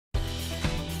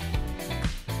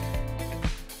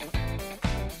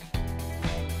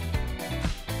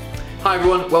Hi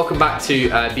everyone, welcome back to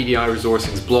BDI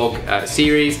Resourcing's blog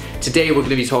series. Today we're going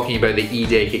to be talking about the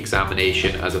EDAIC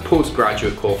examination as a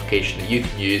postgraduate qualification that you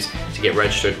can use to get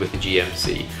registered with the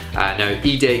GMC. Now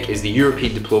EDAIC is the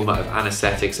European Diploma of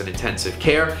Anaesthetics and Intensive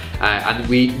Care, and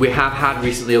we have had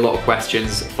recently a lot of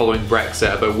questions following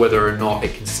Brexit about whether or not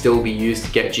it can still be used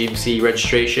to get GMC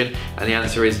registration, and the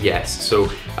answer is yes. So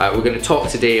we're going to talk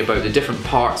today about the different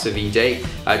parts of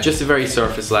EDAIC, just a very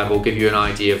surface level, give you an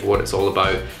idea of what it's all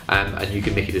about, and you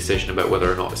can make a decision about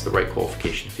whether or not it's the right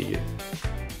qualification for you.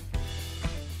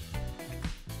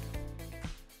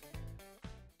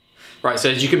 Right,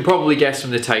 so as you can probably guess from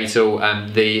the title,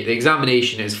 the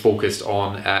examination is focused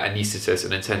on anaesthetists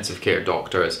and intensive care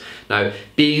doctors. Now,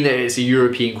 being that it's a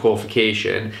European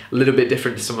qualification, a little bit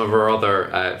different to some of our other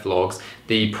vlogs,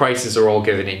 the prices are all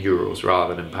given in euros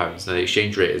rather than in pounds. Now, the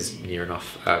exchange rate is near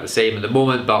enough the same at the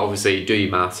moment, but obviously do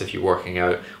your maths if you're working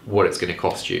out what it's going to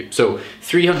cost you. So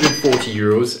 340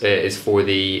 euros is for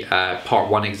the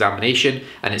part 1 examination,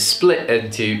 and it's split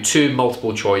into 2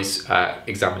 multiple choice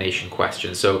examination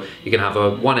questions. So you can have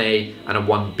a 1A and a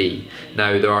 1B.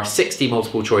 Now there are 60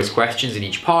 multiple choice questions in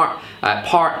each part.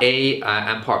 Part A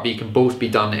and Part B can both be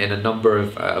done in a number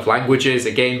of languages.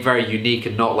 Again, very unique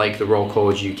and not like the Royal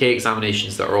College UK examinations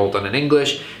that are all done in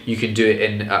English. You can do it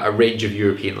in a range of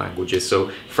European languages.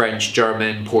 So French,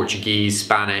 German, Portuguese,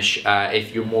 Spanish.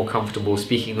 If you're more comfortable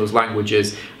speaking those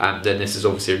languages, then this is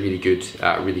obviously a really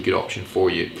good option for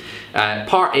you.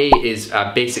 Part A is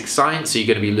basic science, so you're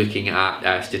going to be looking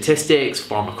at statistics,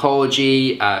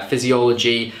 pharmacology,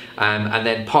 physiology, and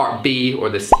then Part B, or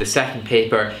the second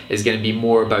paper, is going to be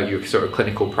more about your sort of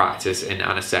clinical practice in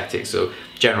anaesthetics, so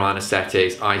general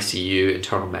anaesthetics, ICU,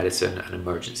 internal medicine, and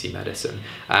emergency medicine.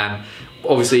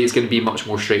 Obviously, it's going to be much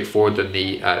more straightforward than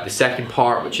the second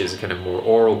part, which is a kind of more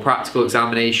oral practical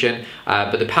examination.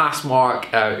 But the pass mark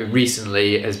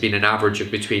recently has been an average of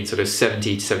between sort of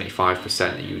 70 to 75%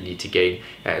 that you would need to gain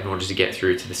in order to get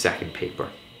through to the second paper.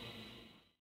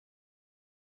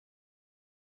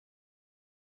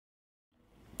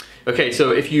 Okay, so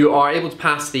if you are able to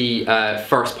pass the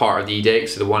first part of the EDAIC,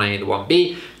 so the 1A and the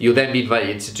 1B, you'll then be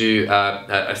invited to do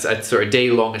a sort of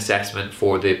day-long assessment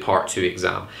for the Part 2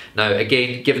 exam. Now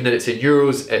again, given that it's in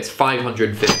euros, it's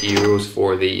 550 euros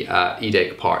for the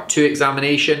EDAIC Part 2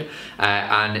 examination,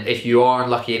 and if you are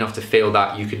unlucky enough to fail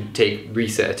that, you can take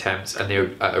reset attempts, and they're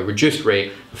at a reduced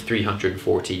rate of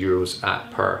 340 euros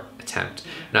per attempt.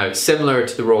 Now, similar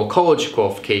to the Royal College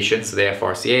qualifications, so the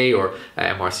FRCA or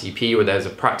MRCP, where there's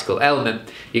a practical element,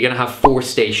 you're going to have 4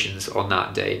 stations on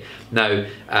that day. Now,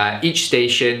 each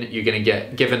station, you're going to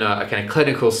get given a kind of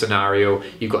clinical scenario.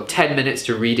 You've got 10 minutes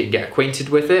to read it and get acquainted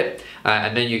with it,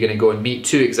 and then you're going to go and meet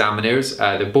 2 examiners.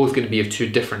 They're both going to be of 2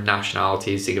 different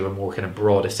nationalities to give a more kind of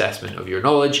broad assessment of your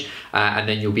knowledge, and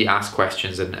then you'll be asked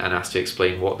questions and asked to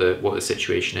explain what the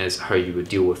situation is, how you would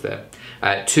deal with it.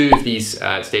 2 of these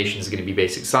stations are going to be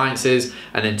basic sciences,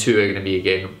 and then 2 are going to be,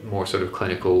 again, more sort of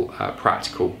clinical,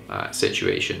 practical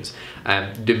situations.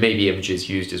 There may be images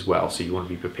used as well, so you want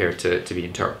to be prepared to be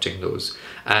interpreting those.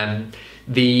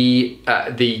 The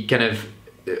kind of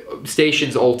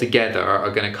stations altogether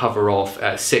are going to cover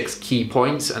off 6 key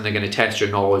points, and they're going to test your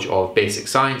knowledge of basic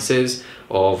sciences,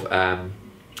 of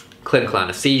clinical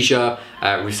anaesthesia,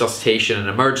 resuscitation and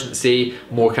emergency,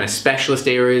 more kind of specialist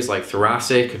areas like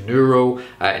thoracic, neuro,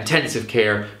 intensive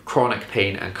care, chronic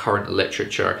pain, and current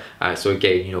literature. So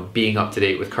again, you know, being up to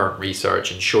date with current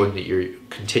research and showing that you're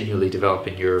continually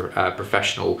developing your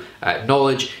professional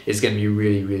knowledge is going to be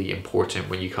really important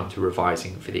when you come to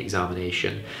revising for the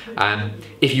examination.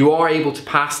 If you are able to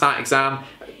pass that exam,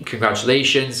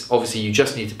 congratulations. Obviously, you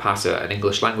just need to pass an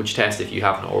English language test if you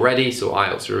haven't already, so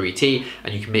IELTS or OET,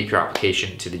 and you can make your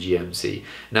application to the GMC.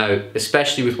 Now,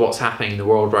 especially with what's happening in the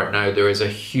world right now, there is a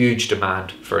huge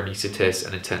demand for anaesthetists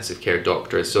and intensive care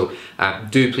doctors. So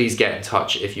do please get in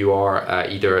touch if you are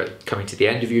either coming to the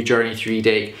end of your journey through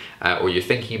EDAIC, or you're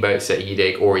thinking about setting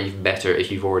EDAIC, or even better,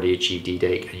 if you've already achieved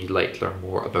EDAIC and you'd like to learn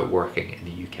more about working in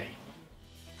the UK.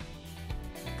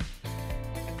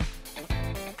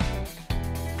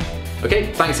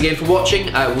 Okay, thanks again for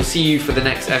watching. We'll see you for the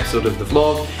next episode of the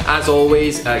vlog. As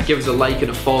always, give us a like and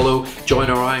a follow,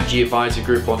 join our IMG Advisor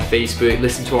group on Facebook,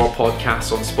 listen to our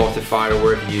podcasts on Spotify or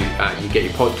wherever you get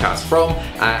your podcasts from,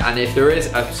 and if there is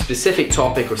a specific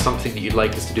topic or something that you'd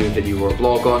like us to do a video or a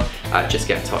vlog on, just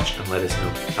get in touch and let us know.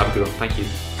 Have a good one. Thank you.